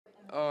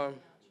Um,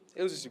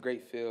 it was just a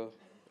great feel.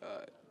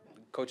 Uh,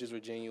 Coaches were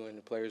genuine,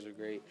 the players were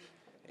great,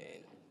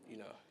 and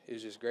it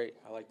was just great.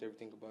 I liked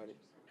everything about it.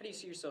 How do you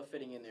see yourself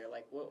fitting in there?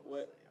 Like,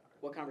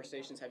 what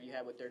conversations have you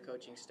had with their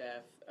coaching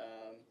staff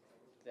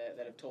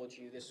that have told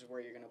you this is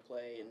where you're going to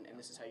play and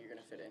this is how you're going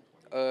to fit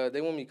in?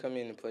 They want me to come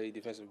in and play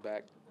defensive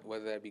back,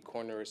 whether that be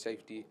corner or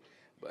safety.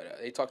 But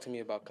they talked to me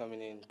about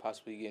coming in,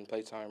 possibly getting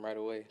play time right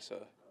away. So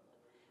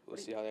we'll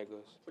see how that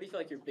goes. What do you feel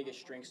like your biggest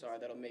strengths are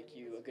that'll make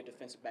you a good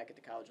defensive back at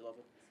the college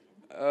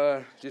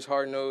level? Just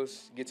hard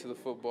nosed, get to the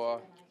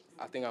football.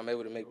 I think I'm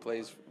able to make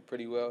plays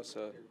pretty well.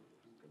 So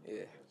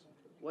yeah.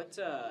 What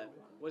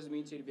does it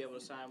mean to you to be able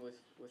to sign with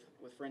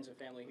friends and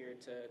family here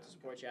to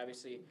support you?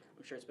 Obviously,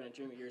 I'm sure it's been a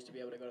dream of yours to be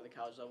able to go to the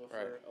college level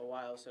for a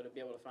while. So to be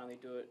able to finally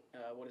do it,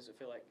 what does it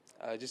feel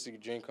like? Just a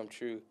dream come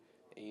true.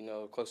 And,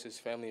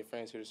 closest family and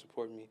friends here to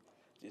support me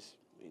just,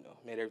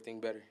 made everything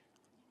better.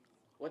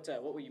 What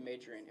will you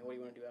major in, and what do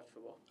you want to do after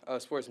football?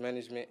 Sports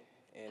management,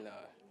 and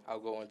I'll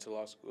go into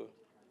law school.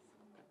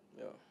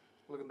 Yeah.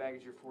 Looking back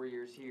at your 4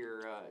 years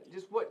here,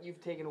 just what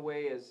you've taken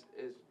away as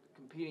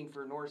competing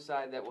for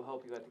Northside that will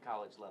help you at the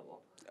college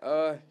level?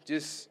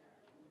 Just,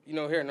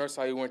 here at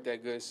Northside we weren't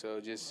that good, so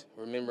just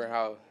remember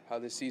how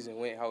this season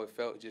went, how it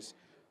felt. Just,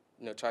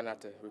 try not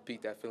to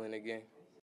repeat that feeling again.